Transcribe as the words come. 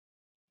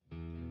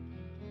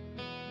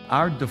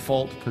our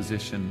default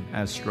position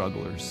as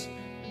strugglers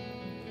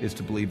is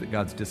to believe that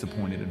God's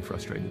disappointed and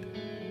frustrated.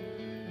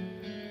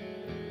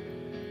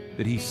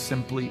 That he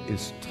simply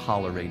is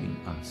tolerating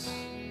us.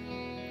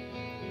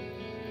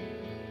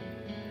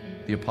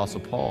 The Apostle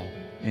Paul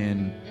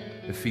in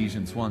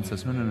Ephesians 1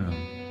 says,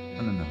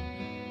 no.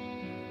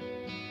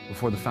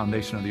 Before the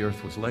foundation of the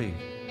earth was laid,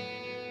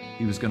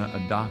 he was going to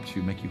adopt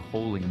you, make you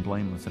holy and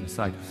blameless in his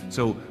sight.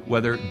 So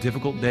whether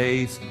difficult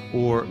days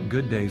or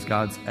good days,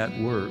 God's at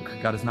work.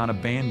 God has not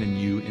abandoned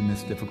you in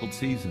this difficult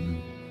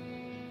season.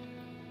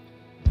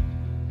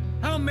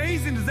 How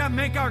amazing does that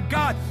make our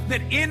God,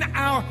 that in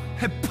our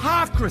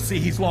hypocrisy,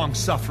 he's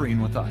long-suffering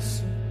with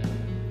us.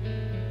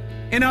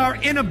 In our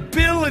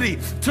inability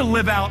to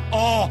live out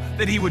all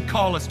that he would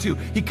call us to,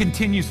 he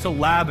continues to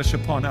lavish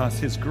upon us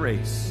his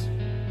grace.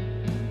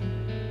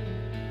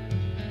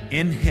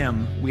 In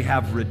him we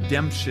have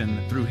redemption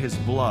through his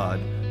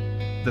blood,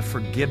 the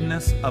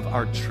forgiveness of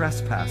our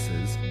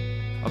trespasses,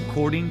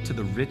 according to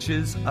the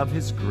riches of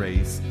his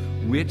grace,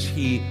 which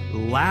he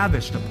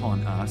lavished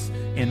upon us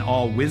in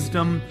all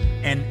wisdom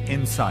and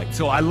insight.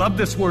 So I love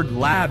this word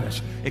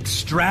lavish,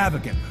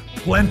 extravagant,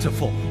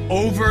 plentiful,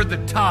 over the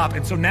top.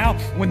 And so now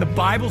when the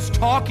Bible's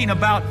talking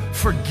about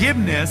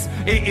forgiveness,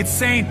 it's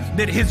saying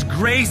that his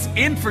grace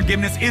in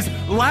forgiveness is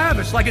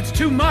lavish, like it's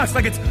too much,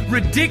 like it's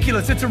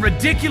ridiculous. It's a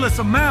ridiculous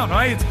amount,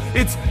 right?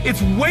 It's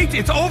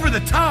over the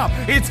top.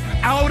 It's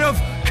out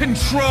of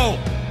control.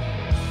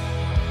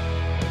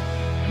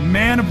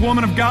 Man of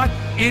woman of God,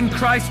 in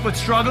Christ but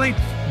struggling,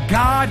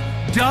 God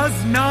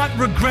does not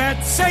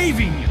regret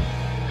saving you.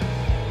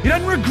 He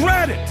doesn't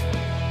regret it.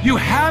 You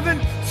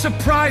haven't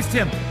surprised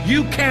him.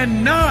 You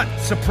cannot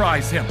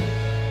surprise him.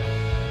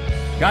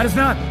 God is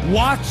not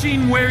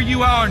watching where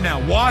you are now,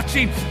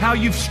 watching how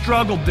you've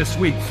struggled this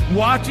week,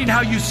 watching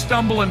how you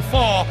stumble and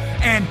fall,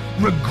 and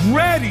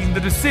regretting the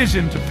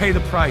decision to pay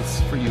the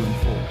price for you in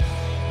full.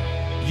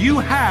 You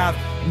have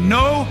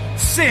no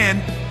sin,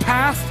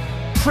 past,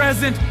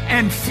 present,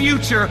 and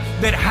future,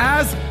 that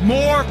has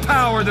more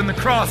power than the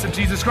cross of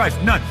Jesus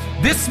Christ. None.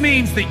 This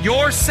means that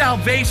your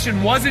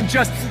salvation wasn't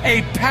just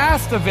a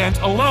past event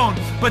alone,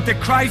 but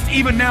that Christ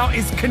even now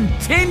is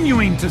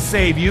continuing to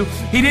save you.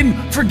 He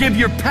didn't forgive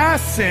your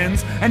past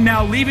sins and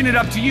now leaving it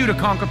up to you to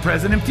conquer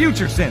present and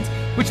future sins,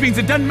 which means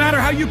it doesn't matter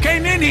how you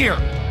came in here.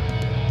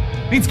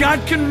 It means God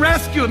can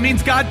rescue. It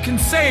means God can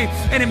save.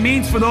 And it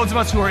means for those of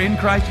us who are in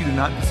Christ, you do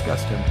not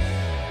disgust him.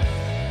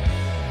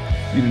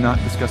 You do not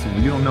discuss it.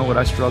 You don't know what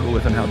I struggle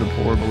with and how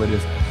deplorable it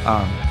is.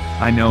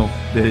 I know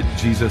that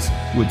Jesus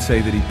would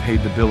say that he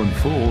paid the bill in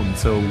full, and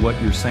so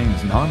what you're saying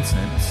is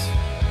nonsense.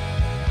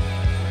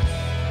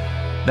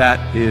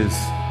 That is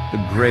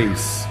the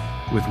grace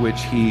with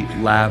which he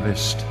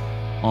lavished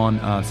on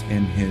us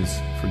in his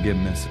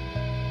forgiveness.